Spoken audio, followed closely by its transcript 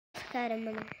caras,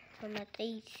 mano. Vou matar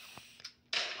isso.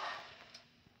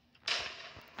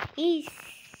 Isso.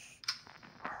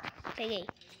 Peguei.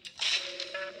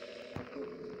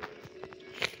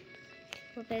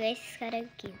 Vou pegar esses caras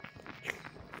aqui.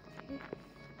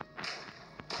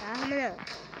 Arma não.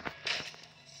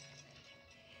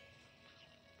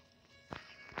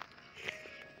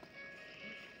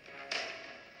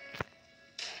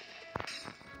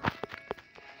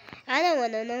 Ah não,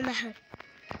 mano, não dá.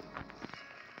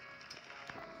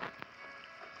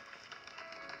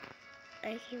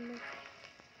 Aqui, mano.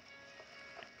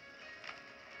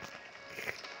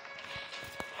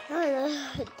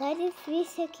 Mano, tá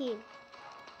difícil aqui.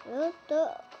 Eu tô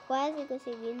quase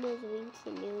conseguindo os 20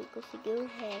 mil e consegui o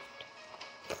resto.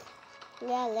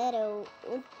 Galera,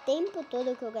 o tempo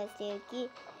todo que eu gastei aqui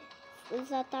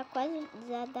já dá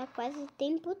quase o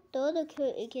tempo todo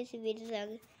que esse vídeo já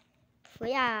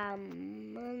foi. Ah,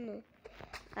 mano.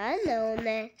 Ah, não,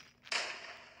 né?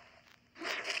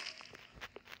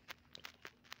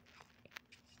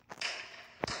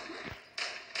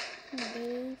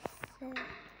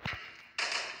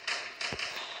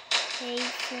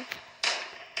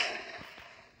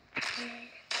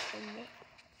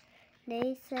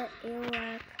 Deixa eu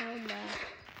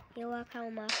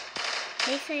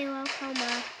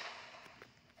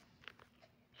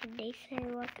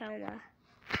acalmar.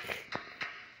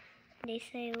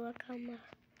 Deixa eu acalmar.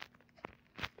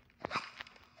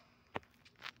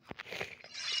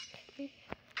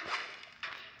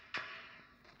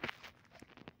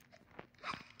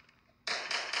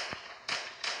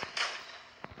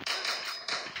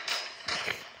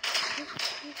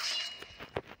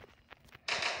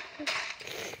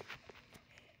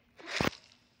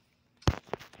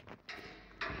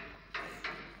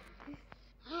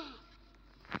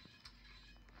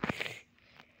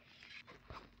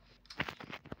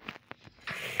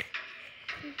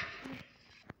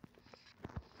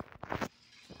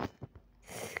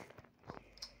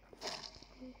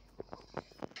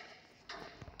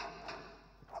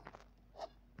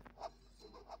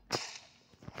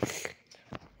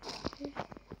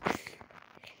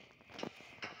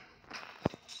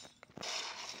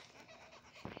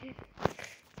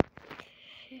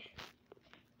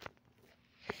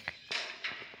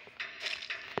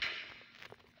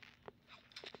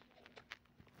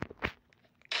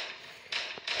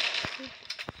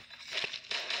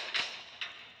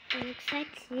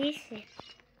 Chatice.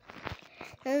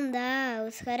 Não dá,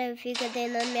 os caras ficam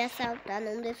tentando me assaltar,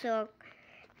 não deixa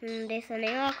nem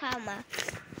eu acalmar.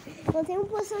 Eu tenho um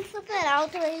poção super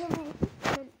alto aí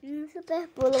no super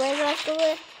pulo, mas eu acho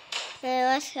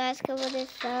que eu vou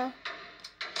deixar.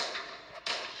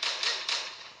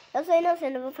 Eu sou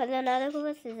inocente, não vou fazer nada com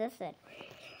vocês, é sério.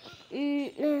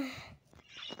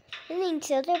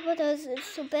 Gente, eu tenho botão de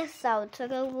super salto, só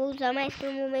que eu vou usar mais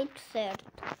pro momento certo.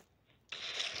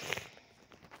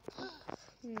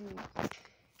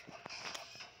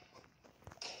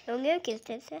 Alguém aqui,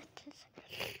 tem certeza?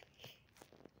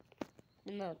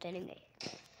 Não, tem ninguém.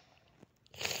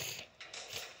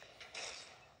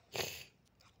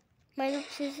 Mas eu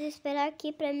preciso esperar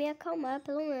aqui pra me acalmar,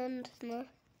 pelo menos, né?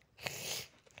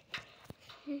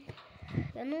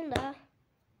 Não dá.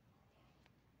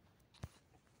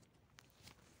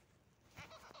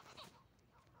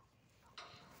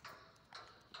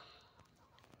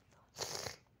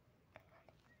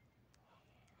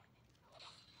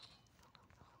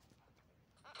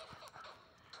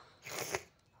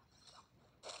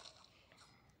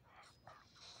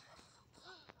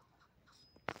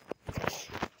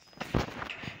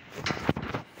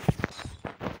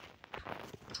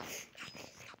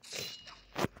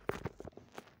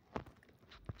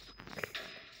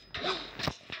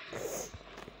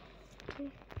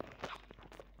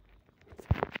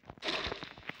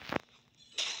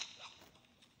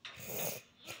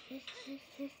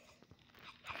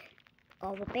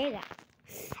 Ó, vou pegar.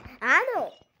 Ah,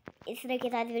 não! Esse daqui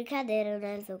tá de brincadeira,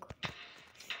 né, jogo?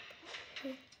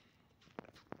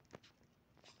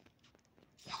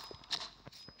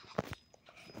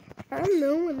 Ah,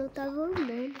 não, eu não tava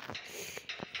andando.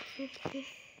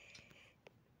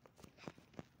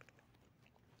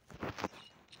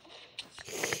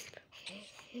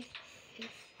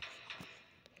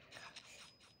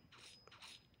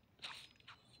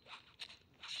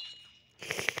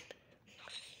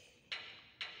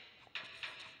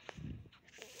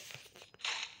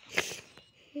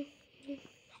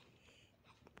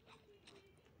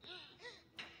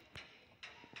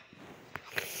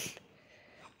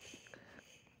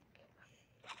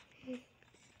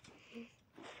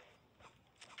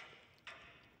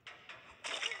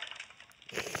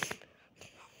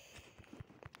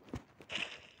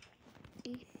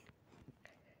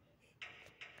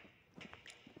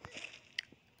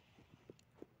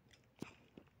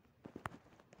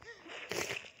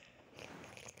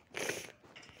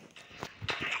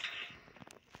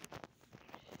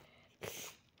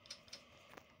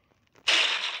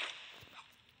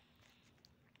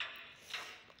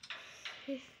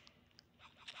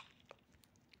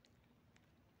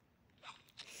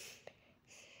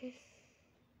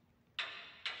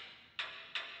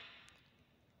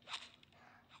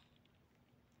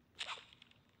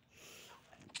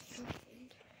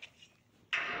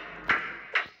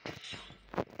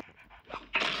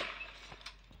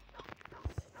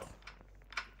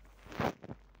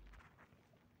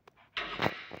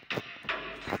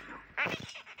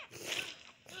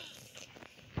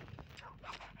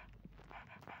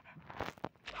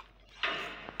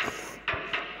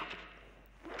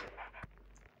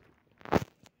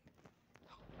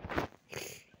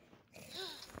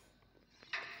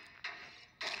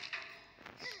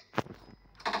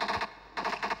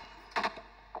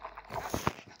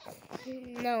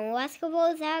 Não, eu acho que eu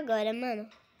vou usar agora, mano.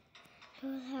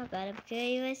 Vou usar agora, porque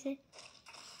aí vai ser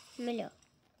melhor.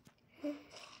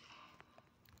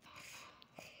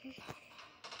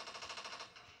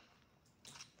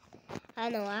 Ah,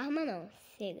 não, arma não.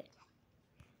 Chega.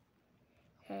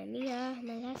 A minha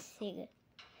arma já chega.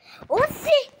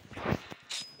 Oxi!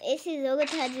 Esse jogo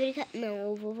tá de brincadeira. Não,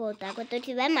 eu vou voltar quando eu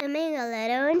tiver mais. Também,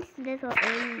 galera, antes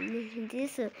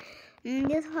disso,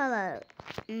 deixa eu falar.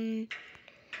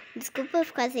 Desculpa eu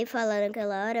ficar sem falar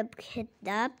naquela hora, porque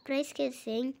dá pra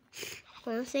esquecer, hein?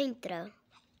 Concentrar.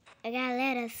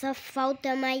 Galera, só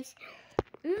falta mais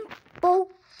um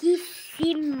pouquíssimo.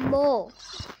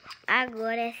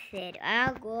 Agora é sério.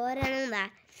 Agora não dá.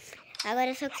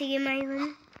 Agora é só conseguir mais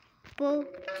um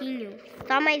pouquinho.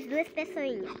 Só mais 2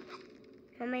 pessoinhas.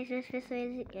 Só mais 2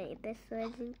 pessoas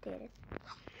inteiras.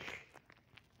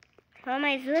 Só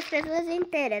mais 2 pessoas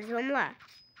inteiras. Vamos lá.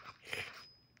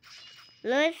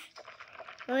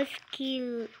 Os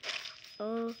que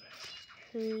são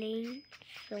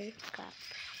capas.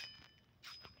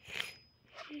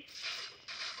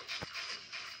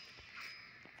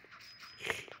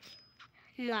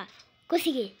 Vamos lá.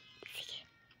 Consegui.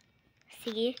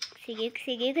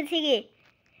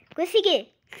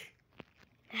 Consegui.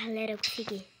 Galera, eu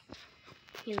consegui.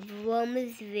 E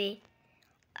vamos ver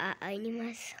a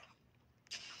animação.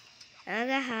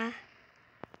 Agarrar.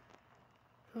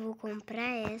 Eu vou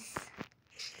comprar essa.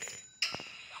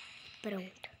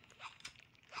 Pronto.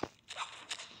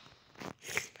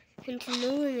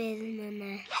 Continua mesmo,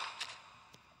 né?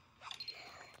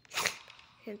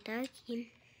 Já tá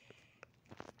aqui.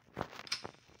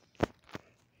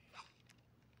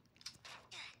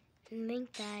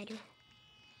 Inventário.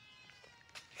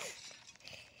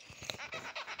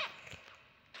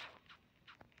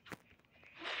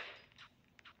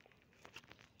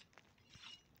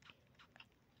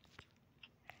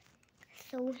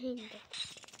 Sorrindo.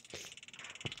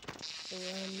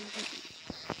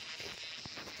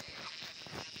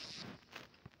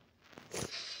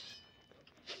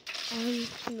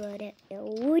 Agora é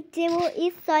o último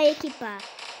e só equipar.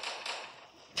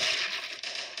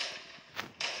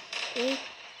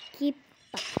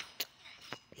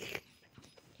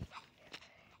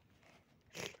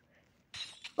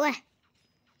 Ué?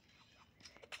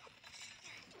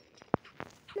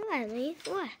 Não é, nem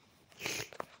ué.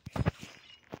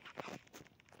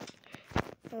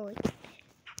 Oi.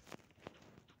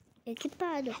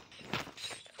 Equipado.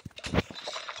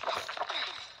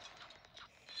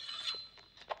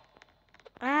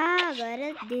 Ah,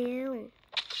 agora deu.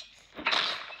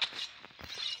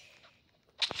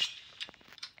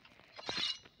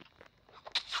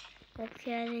 É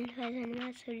porque a gente faz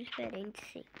animação diferente,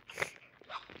 sim.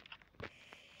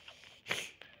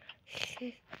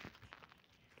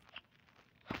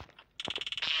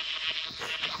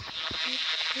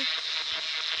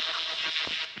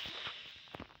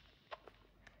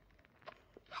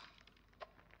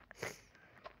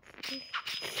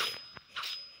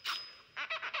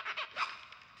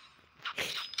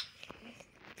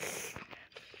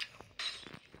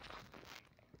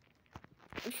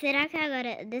 Será que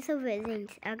agora... Deixa eu ver,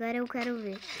 gente. Agora eu quero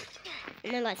ver. O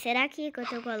negócio, será que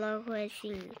quando eu coloco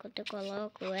assim... Quando eu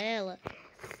coloco ela...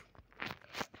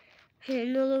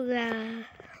 No lugar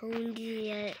onde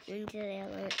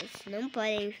elas não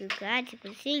podem ficar, tipo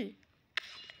assim...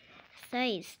 Só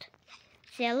isso.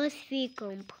 Se elas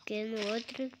ficam, porque no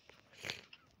outro...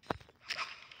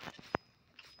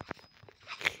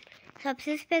 Só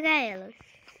preciso pegar elas.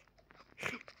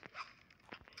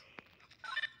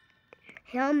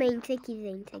 Realmente aqui,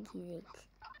 gente.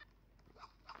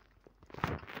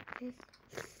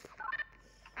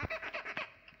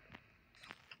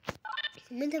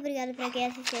 Muito obrigada por quem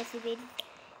assistiu esse vídeo.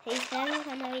 Se inscreve no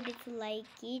canal e deixa o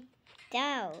like.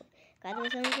 Tchau. Caso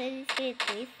você não seja inscrito.